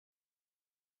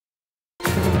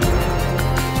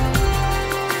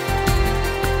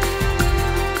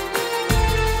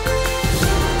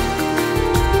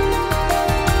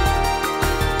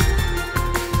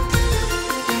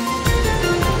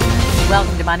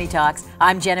Money Talks.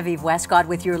 I'm Genevieve Westcott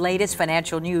with your latest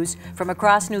financial news from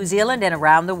across New Zealand and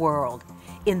around the world.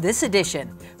 In this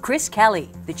edition, Chris Kelly,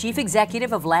 the chief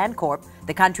executive of Landcorp,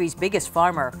 the country's biggest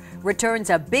farmer, returns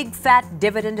a big fat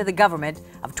dividend to the government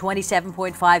of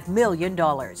 $27.5 million.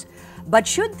 But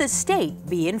should the state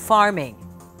be in farming?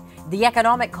 The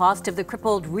economic cost of the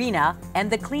crippled RENA and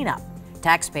the cleanup.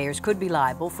 Taxpayers could be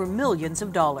liable for millions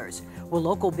of dollars. Will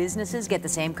local businesses get the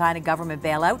same kind of government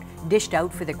bailout dished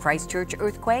out for the Christchurch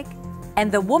earthquake?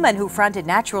 And the woman who fronted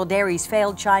Natural Dairy's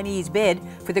failed Chinese bid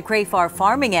for the crayfar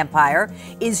farming empire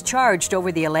is charged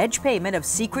over the alleged payment of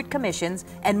secret commissions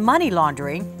and money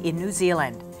laundering in New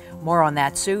Zealand. More on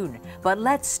that soon. But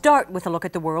let's start with a look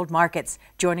at the world markets.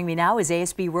 Joining me now is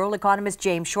ASB Rural economist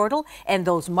James Shortall, and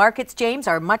those markets, James,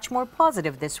 are much more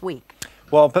positive this week.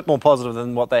 Well, a bit more positive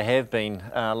than what they have been.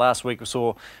 Last week we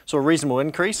saw a reasonable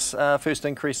increase, first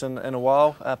increase in a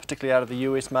while, particularly out of the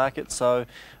US market. So,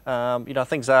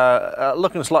 things are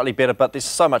looking slightly better, but there's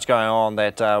so much going on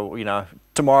that,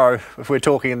 tomorrow, if we're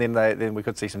talking, then we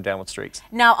could see some downward streaks.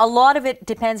 Now, a lot of it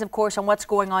depends, of course, on what's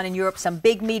going on in Europe. Some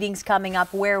big meetings coming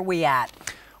up. Where are we at?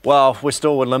 Well, we're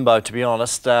still in limbo, to be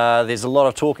honest. There's a lot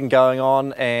of talking going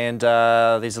on, and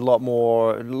there's a lot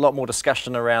more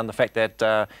discussion around the fact that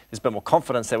there's a bit more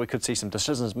confidence that we could see some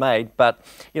decisions made. But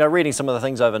reading some of the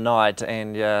things overnight,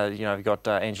 and you've got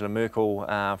Angela Merkel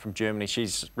from Germany.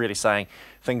 She's really saying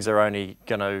things are only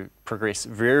going to progress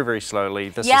very, very slowly.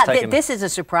 This is a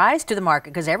surprise to the market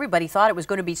because everybody thought it was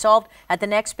going to be solved at the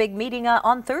next big meeting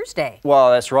on Thursday. Well,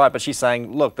 that's right, but she's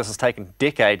saying, look, this has taken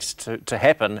decades to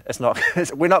happen. It's not.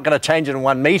 We're not going to change it in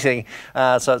one meeting,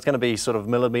 so it's going to be sort of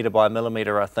millimetre by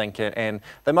millimetre, I think. And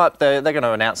they're going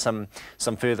to announce some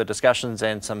further discussions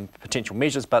and some potential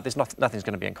measures, but there's nothing's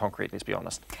going to be in concrete. Let's be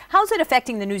honest. How's it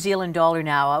affecting the New Zealand dollar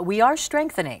now? We are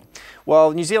strengthening.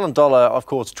 Well, New Zealand dollar, of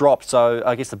course, dropped. So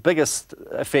I guess the biggest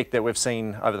effect that we've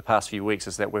seen over the past few weeks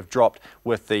is that we've dropped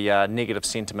with the negative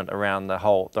sentiment around the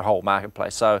whole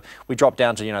marketplace. So we dropped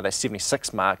down to that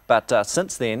 76 mark, but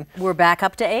since then we're back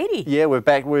up to 80. Yeah, we're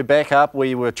back up.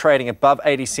 We were trading above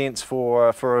 80 cents for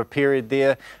a period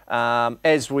there.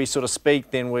 As we sort of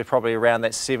speak, then we're probably around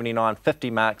that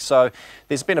 79.50 mark. So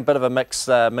there's been a bit of a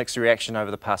mixed reaction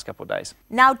over the past couple of days.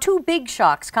 Now, two big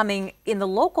shocks coming in the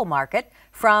local market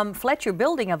from Fletcher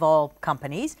Building, of all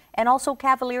companies, and also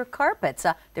Cavalier Carpets.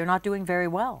 They're not doing very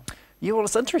well. Yeah, well,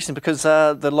 it's interesting because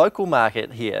the local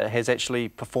market here has actually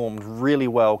performed really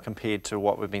well compared to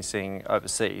what we've been seeing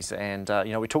overseas. And,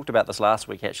 we talked about this last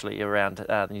week, actually, around the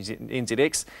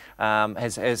NZX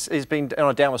has been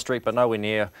on a downward streak, but nowhere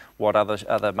near what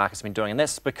other markets have been doing. And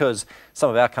that's because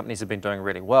some of our companies have been doing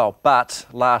really well. But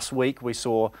last week, we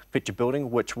saw Fletcher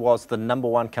Building, which was the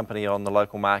 #1 company on the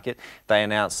local market. They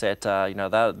announced that,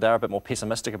 they're a bit more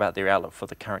pessimistic about their outlook for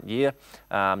the current year.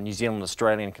 New Zealand,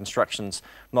 Australian construction's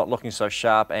not looking so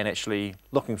sharp, and actually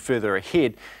looking further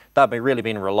ahead, they've really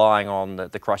been relying on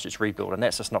the Christchurch rebuild, and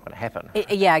that's just not going to happen.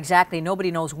 Yeah, exactly. Nobody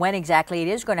knows when exactly it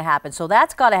is going to happen, so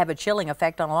that's got to have a chilling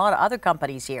effect on a lot of other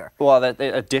companies here. Well,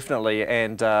 definitely,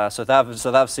 and so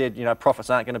they've said profits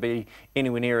aren't going to be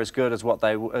anywhere near as good as what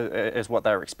they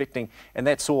were expecting, and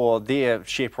that saw their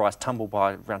share price tumble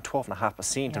by around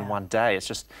 12.5% in one day. It's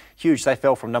just huge. They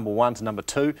fell from #1 to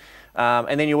 #2.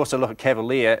 And then you also look at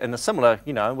Cavalier, and the similar,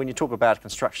 when you talk about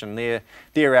construction,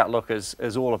 their outlook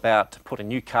is all about putting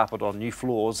new carpet on new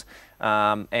floors,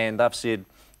 and they've said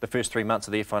the first 3 months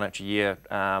of their financial year,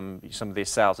 some of their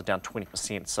sales are down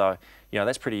 20%. So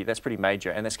that's pretty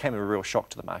major, and this came as a real shock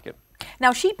to the market.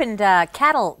 Now, sheep and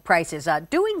cattle prices are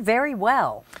doing very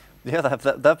well. Yeah,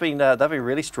 they've been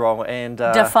really strong and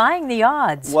defying the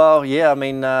odds. Well, yeah, I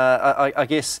mean, I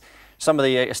guess some of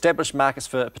the established markets,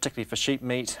 particularly for sheep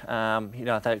meat,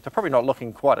 they're probably not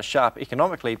looking quite as sharp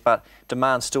economically, but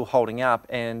demand's still holding up.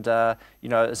 And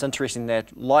it's interesting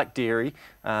that, like dairy,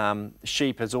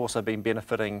 sheep has also been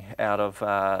benefiting out of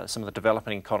some of the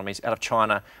developing economies. Out of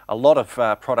China, a lot of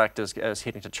product is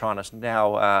heading to China. It's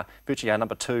now virtually our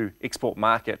 #2 export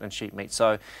market in sheep meat.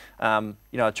 So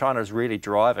China is really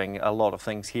driving a lot of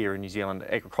things here in New Zealand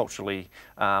agriculturally,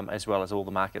 as well as all the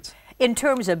markets. In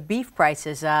terms of beef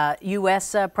prices,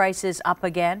 US prices up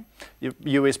again?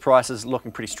 US prices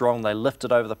looking pretty strong. They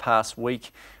lifted over the past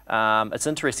week. It's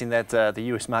interesting that the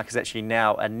US market is actually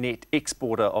now a net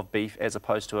exporter of beef as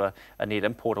opposed to a net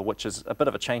importer, which is a bit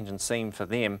of a change in scene for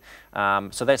them.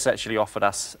 So that's actually offered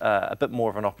us a bit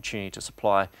more of an opportunity to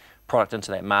supply product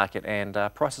into that market, and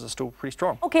prices are still pretty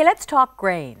strong. Okay, let's talk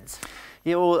grains.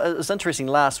 Yeah, well, it's interesting.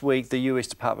 Last week, the US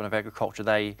Department of Agriculture,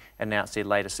 they announced their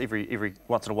latest. Every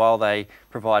once in a while, they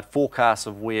provide forecasts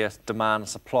of where demand and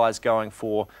supply is going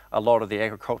for a lot of the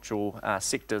agricultural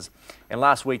sectors. And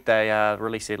last week, they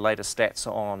released their latest stats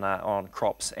on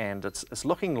crops, and it's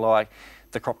looking like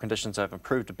the crop conditions have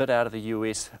improved a bit out of the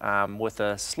US. With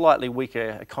a slightly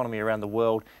weaker economy around the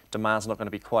world, demand's not going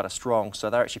to be quite as strong, so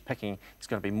they're actually picking there's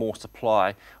going to be more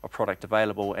supply of product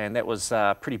available, and that was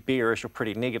pretty bearish or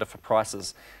pretty negative for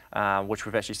prices, which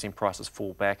we've actually seen prices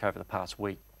fall back over the past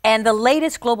week. And the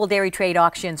latest global dairy trade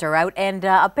auctions are out, and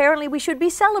apparently we should be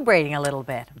celebrating a little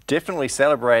bit. Definitely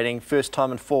celebrating. First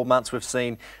time in 4 months we've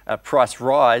seen a price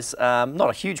rise. Not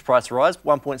a huge price rise,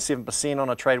 1.7% on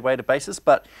a trade-weighted basis,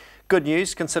 but good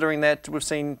news considering that we've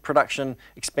seen production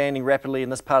expanding rapidly in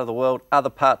this part of the world, other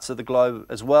parts of the globe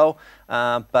as well.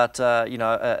 But you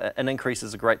know, an increase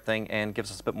is a great thing and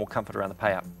gives us a bit more comfort around the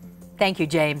payout. Thank you,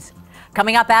 James.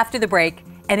 Coming up after the break,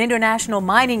 an international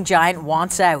mining giant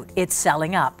wants out. It's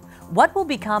selling up. What will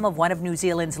become of one of New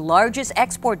Zealand's largest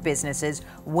export businesses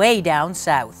way down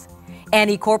south?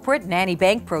 Anti-corporate and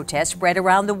anti-bank protests spread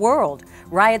around the world.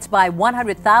 Riots by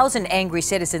 100,000 angry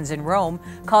citizens in Rome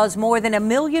caused more than $1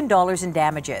 million in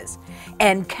damages.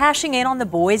 And cashing in on the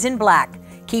boys in black.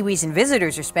 Kiwis and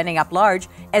visitors are spending up large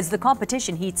as the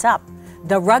competition heats up.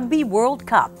 The Rugby World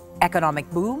Cup, economic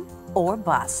boom or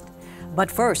bust? But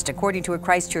first, according to a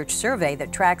Christchurch survey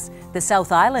that tracks the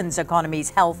South Island's economy's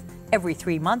health every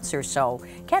 3 months or so,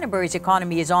 Canterbury's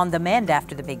economy is on the mend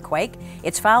after the big quake.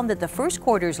 It's found that the first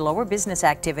quarter's lower business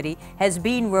activity has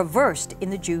been reversed in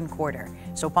the June quarter.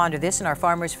 So ponder this in our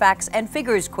Farmers' Facts and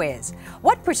Figures quiz.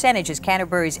 What percentage is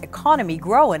Canterbury's economy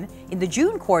growing in the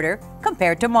June quarter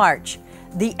compared to March?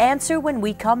 The answer when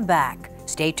we come back.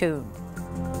 Stay tuned.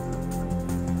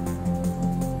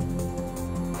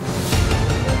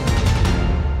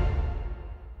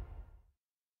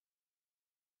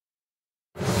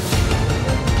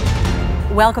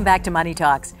 Welcome back to Money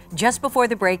Talks. Just before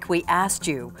the break, we asked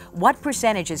you, what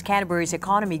percentage has Canterbury's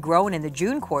economy grown in the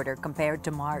June quarter compared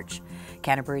to March?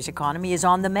 Canterbury's economy is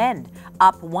on the mend,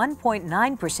 up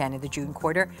 1.9% in the June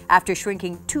quarter after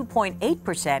shrinking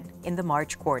 2.8% in the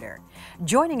March quarter.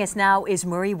 Joining us now is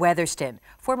Murray Weatherston,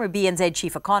 former BNZ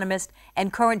chief economist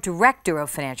and current director of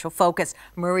Financial Focus.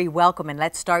 Murray, welcome, and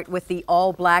let's start with the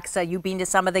All Blacks. You've been to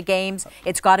some of the games.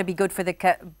 It's got to be good for the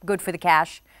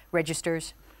cash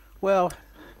registers. Well,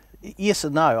 yes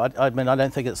and no. I mean, I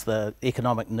don't think it's the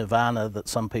economic nirvana that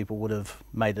some people would have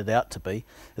made it out to be.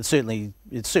 It's certainly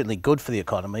good for the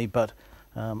economy, but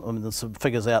I mean, there's some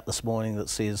figures out this morning that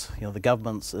says, you know, the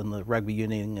governments and the rugby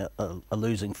union are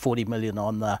losing 40 million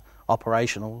on the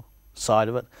operational side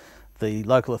of it. The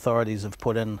local authorities have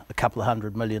put in a couple of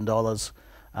 $100 million,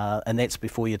 and that's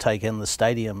before you take in the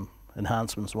stadium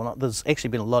enhancements and whatnot. There's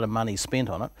actually been a lot of money spent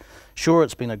on it. Sure,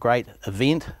 it's been a great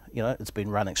event. You know, it's been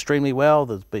run extremely well.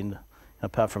 There's been,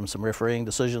 apart from some refereeing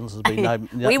decisions, there's been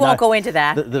no. We won't go into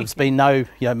that. There's been no,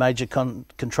 major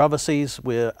controversies.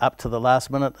 We're up to the last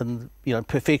minute, and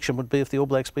perfection would be if the All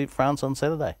Blacks beat France on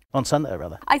Sunday.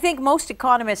 I think most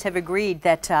economists have agreed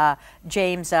that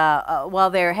James, while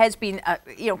there has been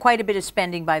quite a bit of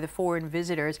spending by the foreign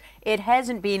visitors, it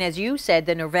hasn't been, as you said,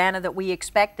 the nirvana that we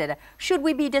expected. Should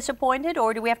we be disappointed,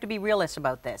 or do we have to be realists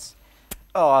about this?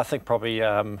 Oh, I think probably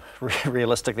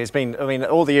realistic. There's been,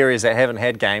 all the areas that haven't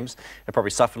had games have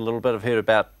probably suffered a little bit. I've heard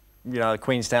about,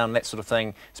 Queenstown, that sort of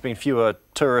thing. There's been fewer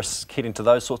tourists heading to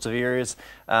those sorts of areas.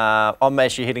 I'm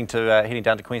actually heading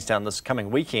down to Queenstown this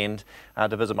coming weekend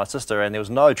to visit my sister, and there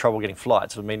was no trouble getting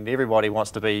flights. I mean, everybody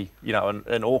wants to be,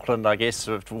 in Auckland, I guess,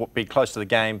 to be close to the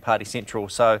game, Party Central.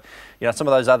 So, some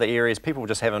of those other areas, people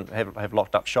just have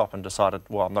locked up shop and decided,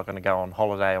 well, I'm not going to go on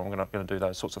holiday. I'm not going to do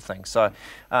those sorts of things. So,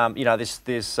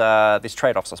 there's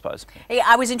trade-offs, I suppose. Hey,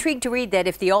 I was intrigued to read that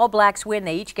if the All Blacks win,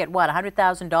 they each get, what,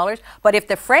 $100,000? But if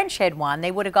the French had won,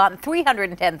 they would have gotten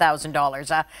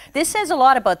 $310,000. This says a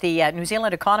lot about the New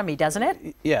Zealand economy, doesn't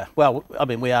it? Yeah, well, I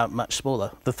mean, we are much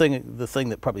smaller. The thing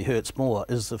that probably hurts more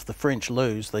is if the French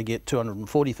lose, they get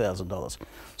 $240,000.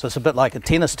 So it's a bit like a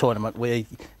tennis tournament where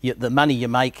the money you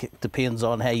make depends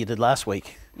on how you did last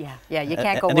week. Yeah, you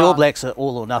can't go wrong. And the All Blacks are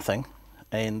all or nothing,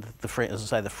 and as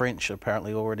I say, the French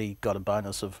apparently already got a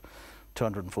bonus of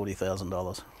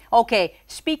 $240,000. Okay,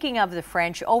 speaking of the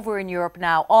French, over in Europe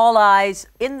now, all eyes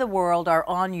in the world are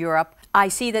on Europe. I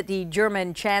see that the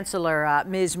German Chancellor,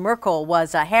 Ms. Merkel,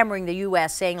 was hammering the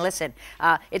U.S., saying, listen,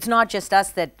 it's not just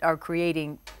us that are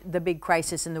creating the big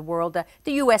crisis in the world.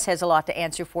 The U.S. has a lot to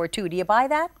answer for, too. Do you buy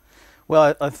that?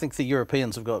 Well, I think the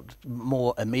Europeans have got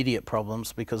more immediate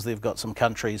problems because they've got some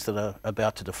countries that are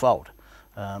about to default.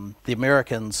 The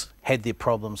Americans had their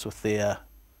problems with their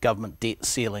government debt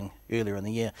ceiling earlier in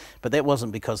the year, but that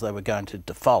wasn't because they were going to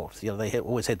default. You know, they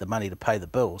always had the money to pay the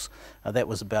bills. That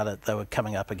was about it. They were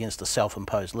coming up against a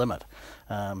self-imposed limit.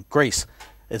 Greece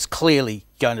is clearly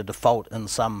going to default in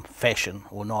some fashion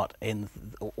or not, and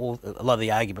a lot of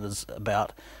the argument is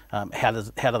about how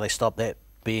do they stop that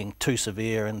being too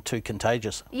severe and too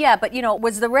contagious. Yeah, but you know,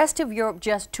 was the rest of Europe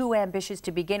just too ambitious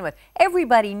to begin with?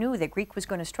 Everybody knew that Greece was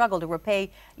going to struggle to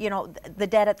repay, you know, the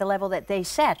debt at the level that they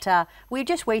set. We're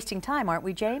just wasting time, aren't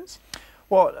we, James?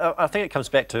 Well, I think it comes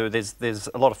back to there's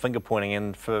a lot of finger pointing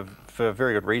in for a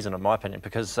very good reason, in my opinion,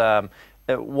 because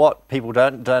what people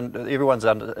don't everyone's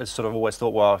sort of always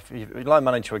thought, well, if you loan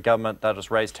money to a government, they'll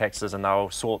just raise taxes and they'll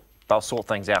sort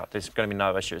things out. There's going to be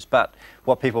no issues. But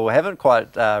what people haven't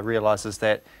quite realised is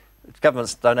that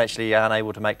governments aren't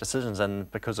able to make decisions,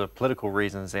 and because of political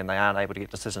reasons, then they aren't able to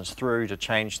get decisions through to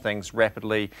change things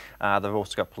rapidly. They've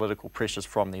also got political pressures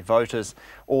from their voters,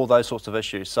 all those sorts of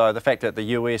issues. So the fact that the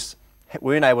US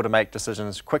weren't able to make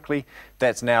decisions quickly,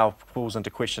 that's now calls into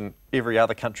question every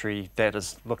other country that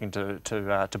is looking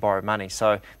to borrow money.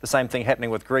 So the same thing happening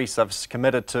with Greece. They've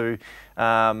committed to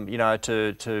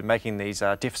to making these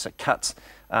deficit cuts,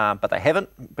 but they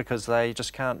haven't because they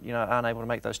just aren't able to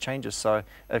make those changes. So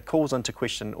it calls into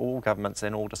question all governments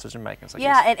and all decision makers, I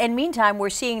guess. And meantime, we're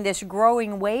seeing this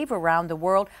growing wave around the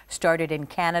world. Started in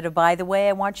Canada, by the way,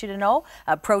 I want you to know,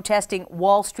 protesting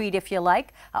Wall Street, if you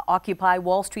like, Occupy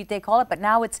Wall Street, they call it. But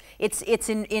now it's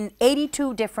in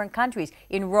 82 different countries.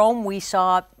 In Rome, we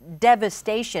saw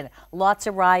devastation, lots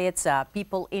of riots,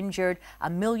 people injured,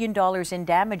 $1 million in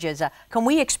damages. Can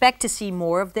we expect to see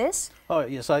more of this? Oh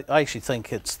yes, I actually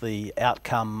think it's the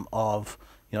outcome of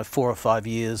 4 or 5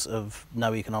 years of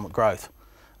no economic growth.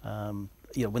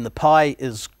 When the pie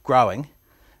is growing,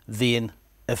 then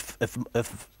if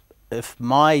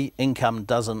my income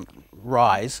doesn't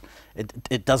rise,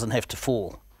 it doesn't have to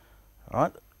fall,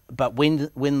 right? But when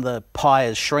the pie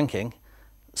is shrinking,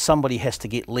 somebody has to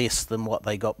get less than what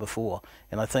they got before.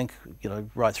 And I think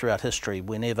right throughout history,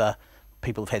 whenever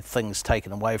people have had things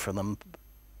taken away from them,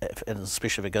 and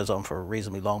especially if it goes on for a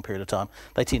reasonably long period of time,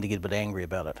 they tend to get a bit angry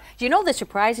about it. Do you know the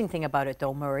surprising thing about it,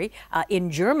 though, Murray?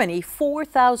 In Germany,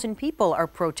 4,000 people are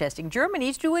protesting.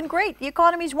 Germany's doing great. The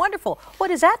economy's wonderful. What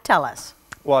does that tell us?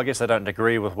 Well, I guess they don't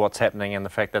agree with what's happening and the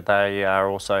fact that they are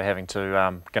also having to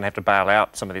going to have to bail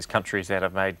out some of these countries that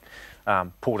have made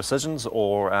poor decisions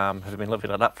or have been living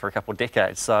it up for a couple of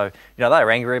decades. So, they're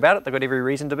angry about it. They've got every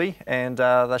reason to be, and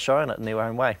they're showing it in their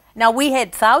own way. Now, we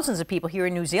had thousands of people here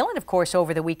in New Zealand, of course,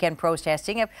 over the weekend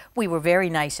protesting. We were very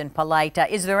nice and polite.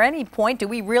 Is there any point? Do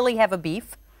we really have a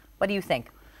beef? What do you think?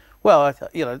 Well,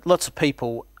 lots of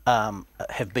people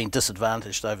have been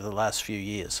disadvantaged over the last few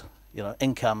years.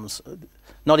 Incomes,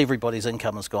 not everybody's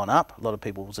income has gone up. A lot of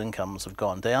people's incomes have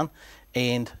gone down,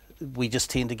 and we just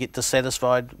tend to get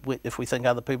dissatisfied if we think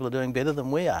other people are doing better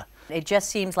than we are. It just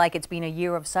seems like it's been a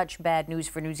year of such bad news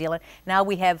for New Zealand. Now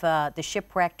we have the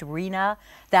shipwrecked Rena.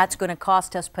 That's going to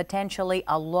cost us potentially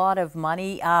a lot of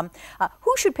money.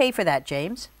 Who should pay for that,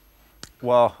 James?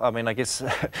 Well, I mean, I guess,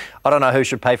 I don't know who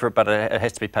should pay for it, but it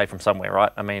has to be paid from somewhere,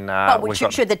 right? I mean,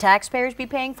 should the taxpayers be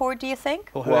paying for it, do you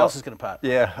think? Well, who else is going to pay?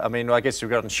 Yeah, I mean, I guess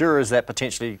we've got insurers that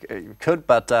potentially could,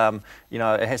 but,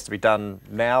 it has to be done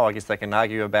now. I guess they can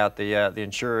argue about the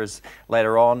insurers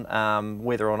later on,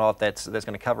 whether or not that's going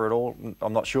to cover it all.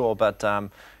 I'm not sure, but,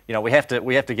 we have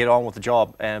to get on with the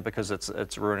job, and because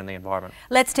it's ruining the environment.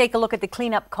 Let's take a look at the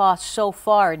cleanup costs so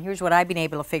far, and here's what I've been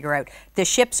able to figure out. The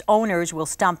ship's owners will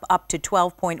stump up to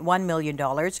 $12.1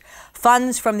 million.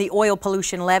 Funds from the oil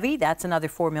pollution levy, that's another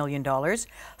 $4 million.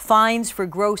 Fines for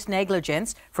gross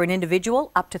negligence for an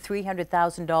individual, up to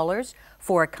 $300,000.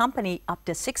 For a company, up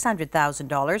to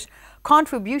 $600,000.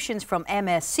 Contributions from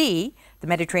MSC, the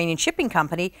Mediterranean Shipping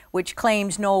Company, which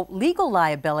claims no legal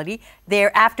liability.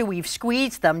 After we've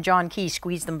squeezed them, John Key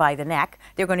squeezed them by the neck,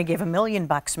 they're going to give $1 million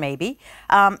maybe,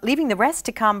 leaving the rest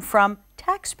to come from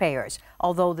taxpayers,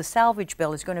 although the salvage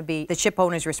bill is going to be the ship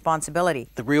owner's responsibility.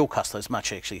 The real cost is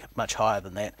much higher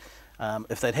than that.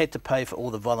 If they'd had to pay for all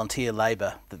the volunteer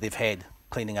labour that they've had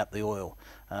cleaning up the oil,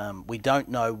 we don't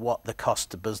know what the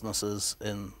cost to businesses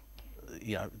in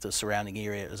the surrounding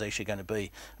area is actually going to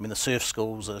be. I mean, the surf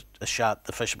schools are shut,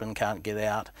 the fishermen can't get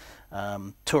out,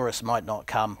 tourists might not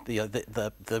come.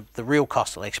 The real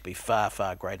cost will actually be far,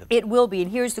 far greater. It will be,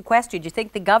 and here's the question. Do you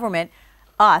think the government,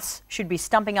 us, should be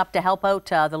stumping up to help out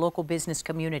the local business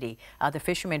community, the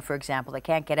fishermen, for example, that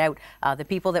can't get out, the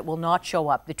people that will not show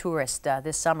up, the tourists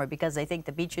this summer because they think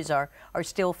the beaches are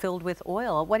still filled with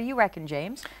oil? What do you reckon,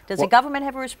 James? Does the government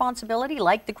have a responsibility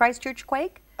like the Christchurch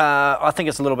quake? I think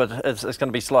it's a little bit, it's going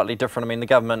to be slightly different. I mean, the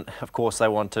government, of course, they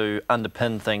want to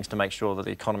underpin things to make sure that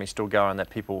the economy's still going,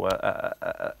 that people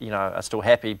are still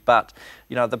happy. But,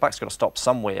 the buck's got to stop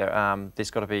somewhere.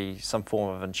 There's got to be some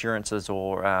form of insurances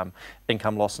or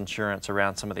income loss insurance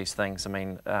around some of these things. I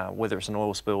mean, whether it's an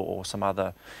oil spill or some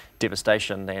other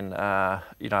devastation, then,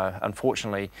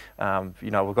 unfortunately,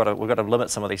 we've got to limit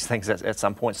some of these things at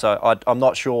some point. So I'm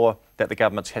not sure that the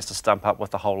government has to stump up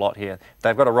with a whole lot here.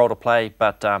 They've got a role to play,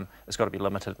 but it's got to be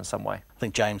limited in some way. I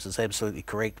think James is absolutely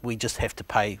correct. We just have to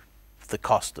pay the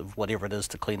cost of whatever it is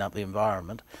to clean up the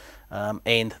environment,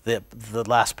 and the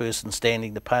last person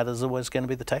standing to pay it is always going to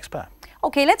be the taxpayer.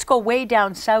 Okay, let's go way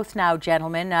down south now,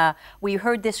 gentlemen. We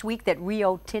heard this week that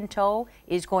Rio Tinto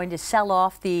is going to sell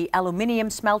off the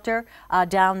aluminium smelter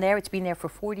down there. It's been there for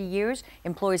 40 years,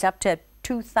 employs up to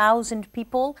 2,000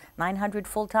 people, 900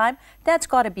 full-time. That's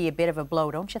got to be a bit of a blow,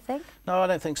 don't you think? No, I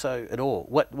don't think so at all.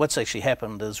 What's actually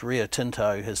happened is Rio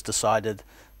Tinto has decided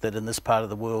that in this part of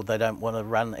the world they don't want to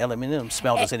run aluminium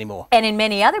smelters anymore. And in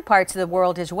many other parts of the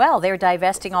world as well. They're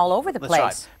divesting all over the place.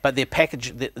 That's right.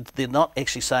 But they're not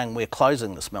actually saying we're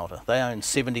closing the smelter. They own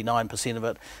 79% of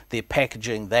it. They're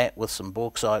packaging that with some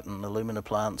bauxite and alumina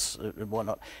plants and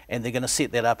whatnot, and they're going to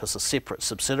set that up as a separate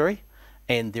subsidiary,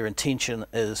 and their intention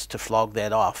is to flog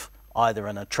that off either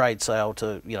in a trade sale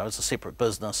to, as a separate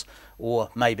business, or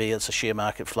maybe it's a share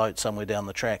market float somewhere down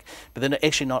the track. But they're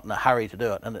actually not in a hurry to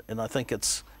do it, and I think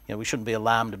it's, we shouldn't be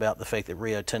alarmed about the fact that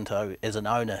Rio Tinto, as an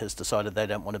owner, has decided they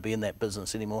don't want to be in that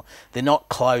business anymore. They're not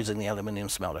closing the aluminium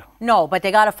smelter. No, but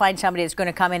they got to find somebody that's going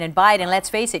to come in and buy it. And let's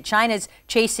face it, China's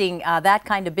chasing that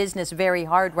kind of business very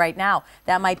hard right now.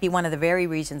 That might be one of the very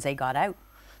reasons they got out.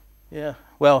 Yeah,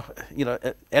 well,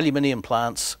 aluminium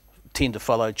plants tend to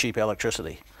follow cheap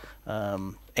electricity.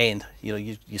 And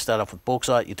you start off with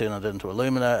bauxite, you turn it into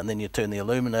alumina, and then you turn the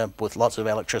alumina with lots of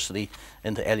electricity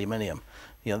into aluminium.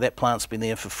 That plant's been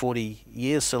there for 40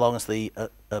 years. So long as the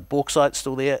bauxite's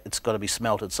still there, it's got to be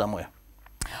smelted somewhere.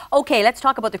 Okay, let's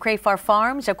talk about the Crayfar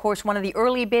Farms. Of course, one of the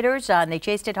early bidders, and they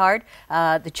chased it hard,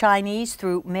 the Chinese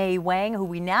through Mei Wang, who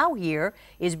we now hear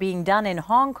is being done in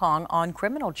Hong Kong on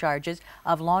criminal charges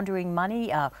of laundering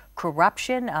money,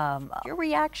 corruption. Your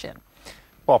reaction?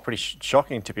 Well, pretty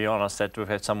shocking, to be honest, that we've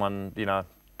had someone,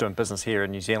 doing business here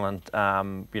in New Zealand,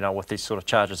 with these sort of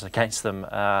charges against them,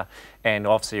 and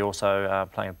obviously also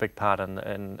playing a big part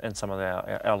in some of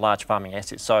our large farming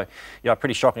assets. So,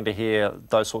 pretty shocking to hear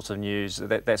those sorts of news,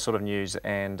 that sort of news,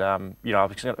 and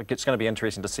it's going to be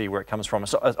interesting to see where it comes from.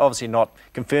 It's obviously not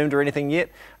confirmed or anything yet,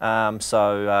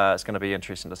 so it's going to be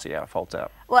interesting to see how it folds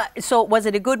out. Well, so was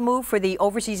it a good move for the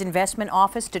Overseas Investment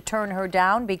Office to turn her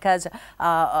down? Because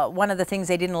one of the things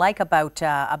they didn't like about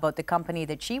the company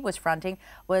that she was fronting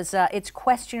was its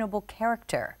questionable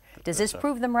character. Does this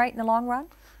prove them right in the long run?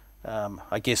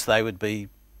 I guess they would be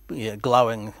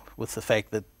glowing with the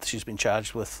fact that she's been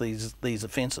charged with these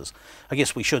offences. I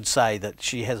guess we should say that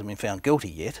she hasn't been found guilty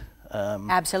yet.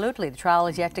 Absolutely, the trial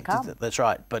is yet to come. That's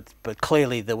right, but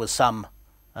clearly there was some,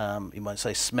 you might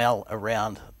say, smell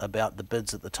around about the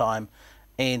bids at the time,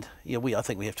 and I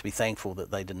think we have to be thankful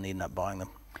that they didn't end up buying them.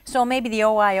 So maybe the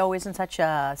OIO isn't such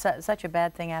a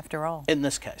bad thing after all. In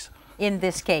this case. In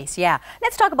this case, yeah.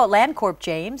 Let's talk about Landcorp,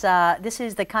 James. This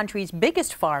is the country's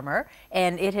biggest farmer,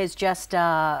 and it has just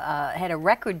had a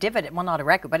record dividend. Well, not a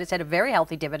record, but it's had a very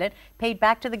healthy dividend paid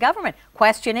back to the government.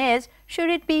 Question is,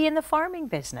 should it be in the farming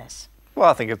business? Well,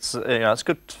 I think it's it's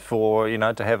good for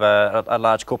to have a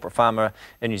large corporate farmer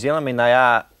in New Zealand. I mean, they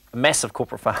are a massive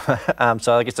corporate farmer,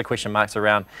 so I guess the question marks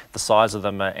around the size of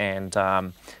them and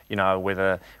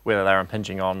whether they're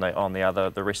impinging on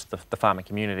the rest of the farming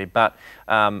community. But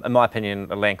in my opinion,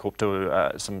 Landcorp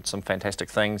do some fantastic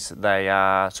things. They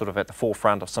are sort of at the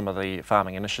forefront of some of the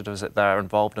farming initiatives that they're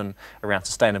involved in around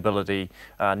sustainability,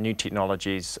 new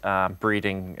technologies,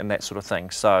 breeding, and that sort of thing.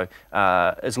 So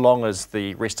as long as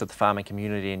the rest of the farming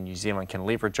community in New Zealand can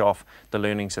leverage off the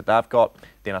learnings that they've got,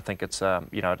 then I think it's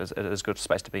it is a good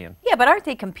space to be in. Yeah, but aren't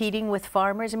they competing with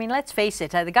farmers? I mean, let's face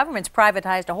it, the government's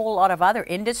privatized a whole lot of other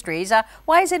industries.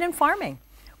 Why is it in farming?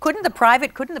 Couldn't the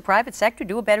private sector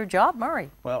do a better job,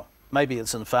 Murray? Well, maybe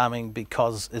it's in farming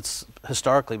because it's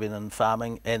historically been in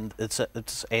farming, and it's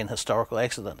an historical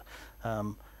accident.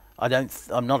 I'm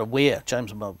not aware.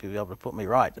 James might be able to put me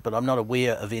right, but I'm not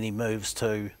aware of any moves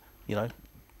to,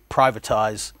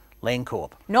 privatise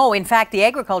Landcorp. No, in fact, the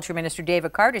Agriculture Minister,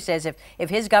 David Carter, says if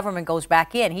his government goes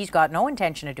back in, he's got no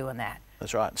intention of doing that.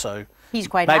 That's right. So he's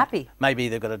quite happy. Maybe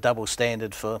they've got a double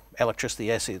standard for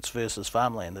electricity assets versus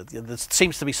farmland. There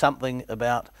seems to be something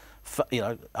about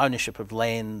ownership of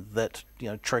land that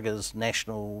triggers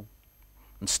national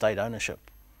and state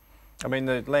ownership. I mean,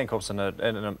 the Landcorp's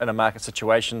in a market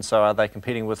situation, so are they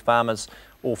competing with farmers?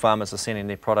 All farmers are sending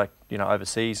their product,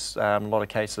 overseas in a lot of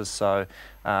cases. So,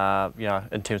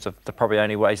 in terms of the probably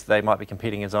only ways they might be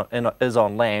competing is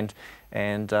on land,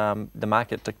 and the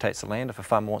market dictates the land. If a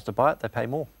farmer wants to buy it, they pay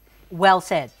more. Well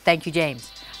said. Thank you,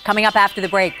 James. Coming up after the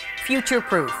break,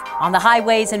 future-proof on the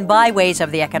highways and byways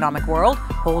of the economic world.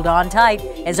 Hold on tight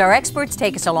as our experts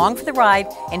take us along for the ride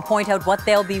and point out what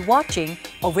they'll be watching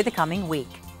over the coming week.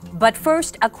 But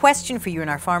first, a question for you in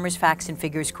our Farmers' Facts and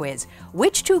Figures quiz.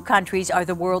 Which two countries are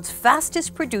the world's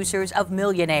fastest producers of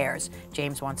millionaires?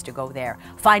 James wants to go there.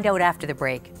 Find out after the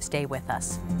break. Stay with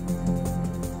us.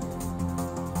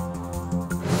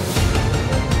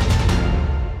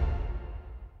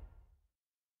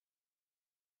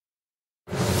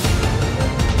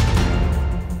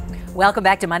 Welcome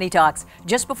back to Money Talks.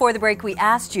 Just before the break, we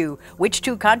asked you which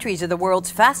two countries are the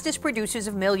world's fastest producers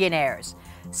of millionaires.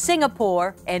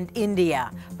 Singapore and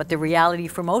India. But the reality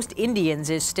for most Indians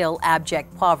is still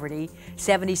abject poverty.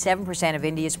 77% of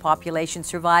India's population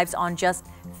survives on just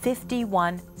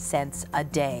 51 cents a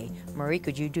day. Murray,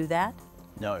 could you do that?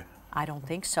 No. I don't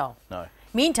think so. No.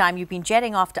 Meantime, you've been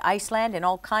jetting off to Iceland and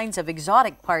all kinds of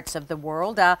exotic parts of the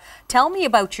world. Tell me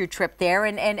about your trip there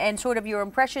and sort of your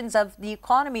impressions of the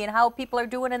economy and how people are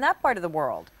doing in that part of the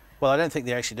world. Well, I don't think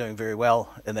they're actually doing very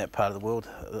well in that part of the world.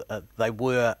 They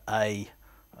were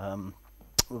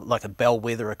like a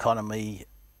bellwether economy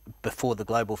before the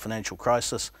global financial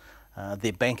crisis.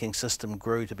 Their banking system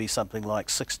grew to be something like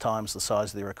 6 times the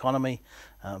size of their economy.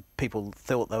 People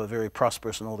thought they were very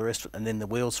prosperous and all the rest of it, and then the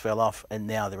wheels fell off, and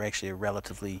now they're actually a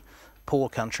relatively poor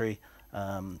country.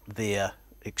 Their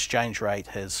exchange rate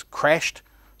has crashed,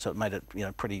 so it made it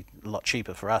pretty a lot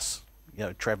cheaper for us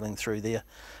travelling through there.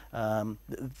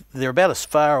 They're about as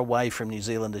far away from New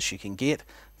Zealand as you can get.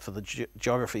 For the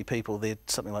geography people, they're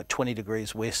something like 20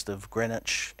 degrees west of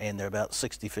Greenwich, and they're about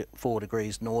 64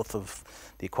 degrees north of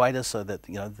the equator, so that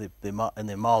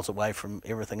they're miles away from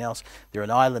everything else. They're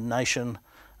an island nation,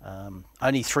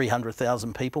 only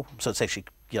 300,000 people, so it's actually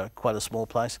quite a small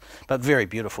place, but very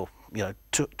beautiful.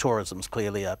 Tourism's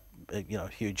clearly a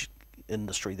huge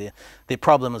industry there. Their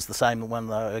problem is the same one,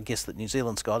 though, I guess, that New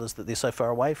Zealand's got, is that they're so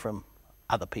far away from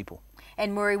other people.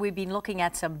 And Murray, we've been looking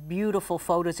at some beautiful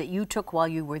photos that you took while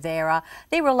you were there.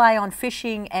 They rely on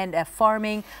fishing and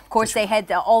farming. Of course, they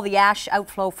had all the ash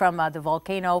outflow from the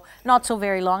volcano not so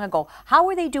very long ago. How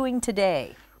are they doing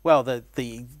today? Well, they're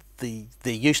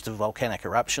used to volcanic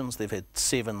eruptions. They've had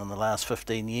 7 in the last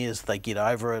 15 years. They get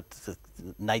over it.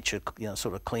 Nature,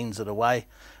 sort of cleans it away.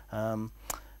 But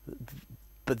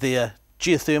their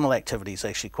geothermal activity is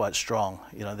actually quite strong.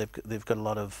 They've got a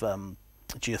lot of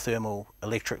geothermal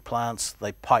electric plants.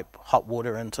 They pipe hot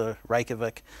water into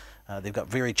Reykjavik. They've got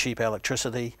very cheap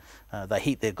electricity. They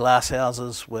heat their glass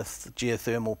houses with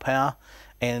geothermal power.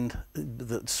 And one of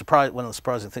the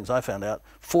surprising things I found out,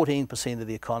 14% of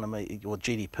the economy, or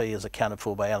GDP, is accounted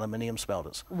for by aluminium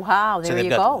smelters. Wow, there you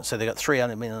go. So they've got 3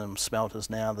 aluminium smelters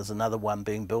now. There's another one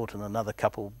being built and another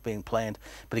couple being planned.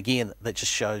 But again, that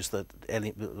just shows that,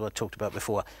 what I talked about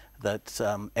before, that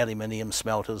aluminium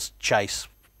smelters chase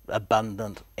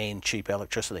abundant and cheap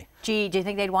electricity. Gee, do you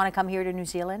think they'd want to come here to New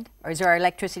Zealand? Or is our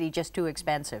electricity just too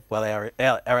expensive? Well,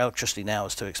 our electricity now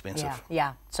is too expensive.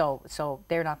 Yeah. So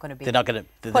they're not going to be put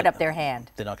up their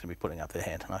hand. They're not going to be putting up their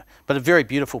hand, no. But a very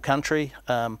beautiful country.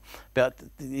 About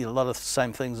a lot of the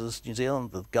same things as New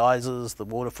Zealand, the geysers, the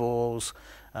waterfalls.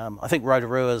 I think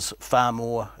Rotorua is far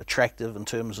more attractive in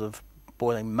terms of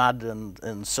boiling mud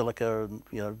and silica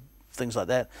and things like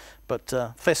that. But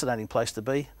fascinating place to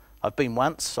be. I've been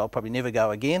once, so I'll probably never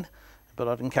go again, but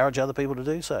I'd encourage other people to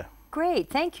do so. Great,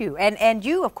 thank you. And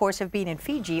you, of course, have been in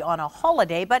Fiji on a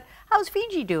holiday, but how's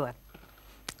Fiji doing?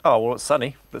 Oh, well, it's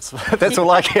sunny. That's all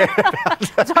I care about.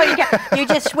 That's all you care. You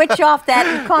just switch off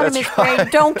that Economist brain,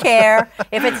 don't care.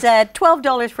 If it's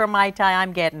 $12 for Mai Tai,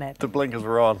 I'm getting it. The blinkers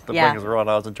were on. Blinkers were on.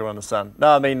 I was enjoying the sun.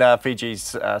 No, I mean,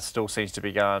 Fiji's still seems to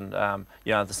be going,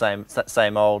 the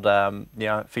same old,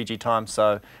 Fiji time.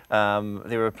 So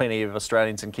there were plenty of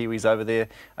Australians and Kiwis over there.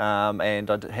 And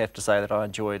I'd have to say that I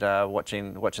enjoyed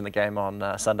watching the game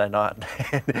on Sunday night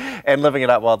and living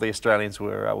it up while the Australians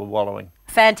were wallowing.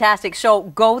 Fantastic. So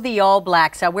go the All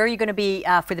Blacks. Where are you going to be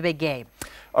for the big game?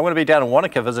 I'm going to be down in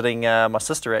Wanaka visiting my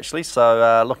sister, actually.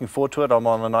 So looking forward to it. I'm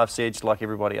on a knife's edge like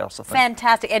everybody else, I think.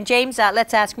 Fantastic. And James,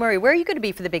 let's ask Murray, where are you going to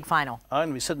be for the big final? I'm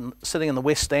going to be sitting in the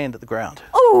west stand at the ground.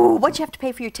 Oh, what'd you have to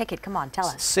pay for your ticket? Come on, tell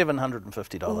us.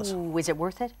 $750. Ooh, is it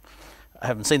worth it? I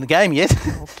haven't seen the game yet.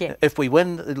 Okay. If we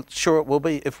win, sure it will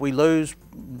be. If we lose,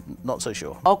 not so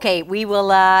sure. Okay, we will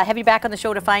have you back on the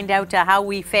show to find out how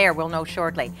we fare. We'll know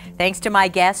shortly. Thanks to my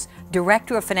guests,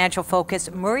 Director of Financial Focus,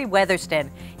 Murray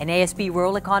Weatherston, and ASB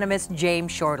Rural Economist,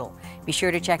 James Shortall. Be sure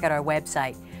to check out our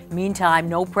website. Meantime,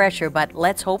 no pressure, but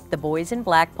let's hope the boys in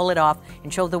black pull it off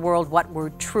and show the world what we're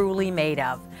truly made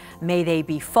of. May they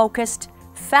be focused,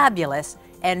 fabulous,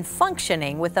 and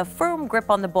functioning with a firm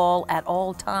grip on the ball at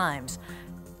all times.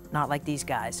 Not like these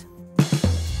guys.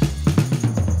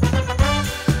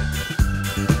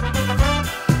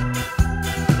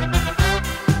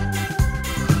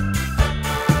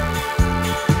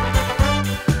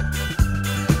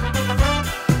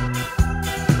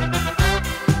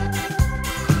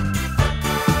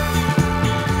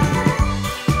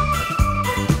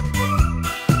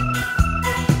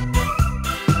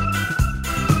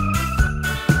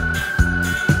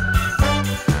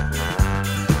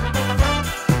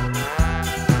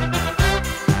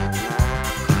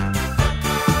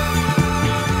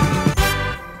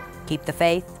 Keep the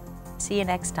faith. See you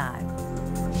next time.